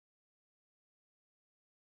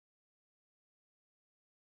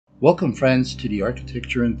Welcome friends to the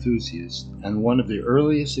Architecture Enthusiast and one of the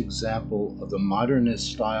earliest examples of the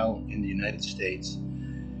modernist style in the United States,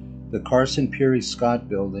 the Carson Pirie Scott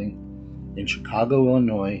Building in Chicago,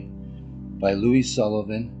 Illinois by Louis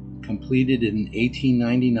Sullivan, completed in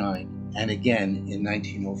 1899 and again in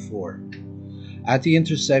 1904. At the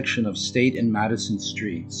intersection of State and Madison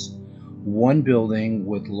Streets, one building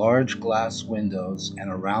with large glass windows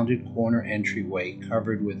and a rounded corner entryway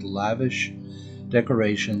covered with lavish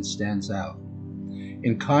decoration stands out.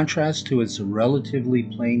 In contrast to its relatively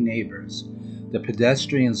plain neighbors, the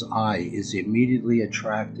pedestrian's eye is immediately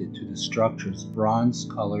attracted to the structure's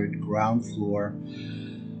bronze-colored ground floor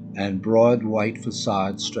and broad white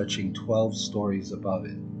facade stretching 12 stories above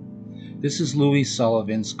it. This is Louis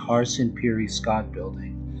Sullivan's Carson Pirie Scott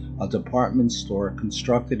Building, a department store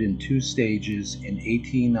constructed in two stages in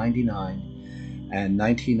 1899 and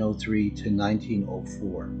 1903 to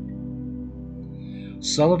 1904.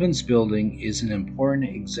 Sullivan's building is an important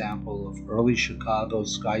example of early Chicago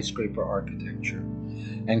skyscraper architecture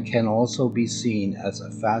and can also be seen as a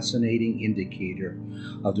fascinating indicator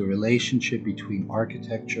of the relationship between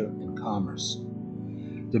architecture and commerce.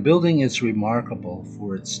 The building is remarkable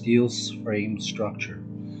for its steel frame structure,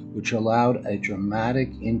 which allowed a dramatic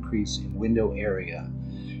increase in window area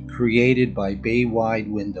created by bay-wide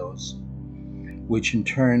windows, which in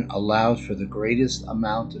turn allowed for the greatest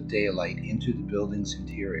amount of daylight into the building's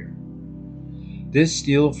interior. This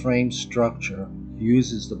steel frame structure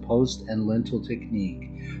uses the post and lintel technique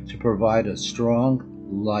to provide a strong,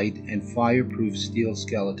 light, and fireproof steel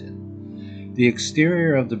skeleton. The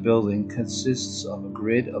exterior of the building consists of a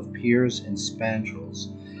grid of piers and spandrels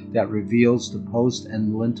that reveals the post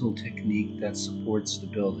and lintel technique that supports the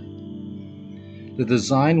building. The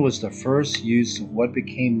design was the first use of what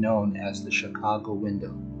became known as the Chicago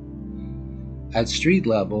window. At street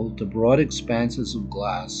level, the broad expanses of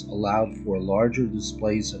glass allowed for larger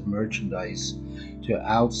displays of merchandise to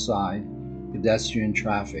outside pedestrian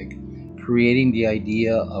traffic, creating the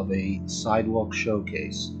idea of a sidewalk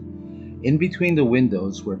showcase. In between the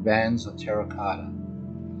windows were bands of terracotta.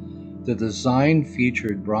 The design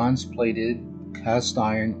featured bronze-plated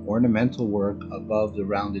cast-iron ornamental work above the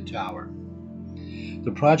rounded tower.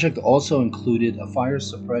 The project also included a fire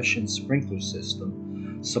suppression sprinkler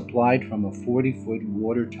system supplied from a 40-foot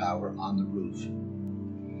water tower on the roof.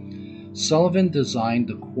 Sullivan designed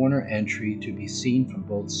the corner entry to be seen from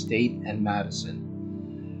both State and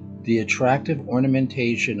Madison. The attractive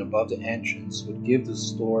ornamentation above the entrance would give the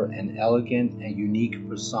store an elegant and unique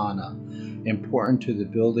persona, important to the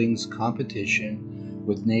building's competition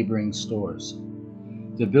with neighboring stores.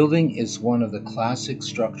 The building is one of the classic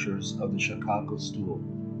structures of the Chicago Stool.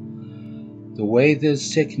 The way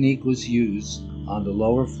this technique was used on the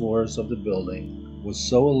lower floors of the building was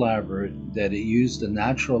so elaborate that it used the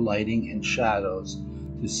natural lighting and shadows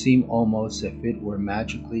to seem almost as if it were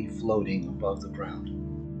magically floating above the ground.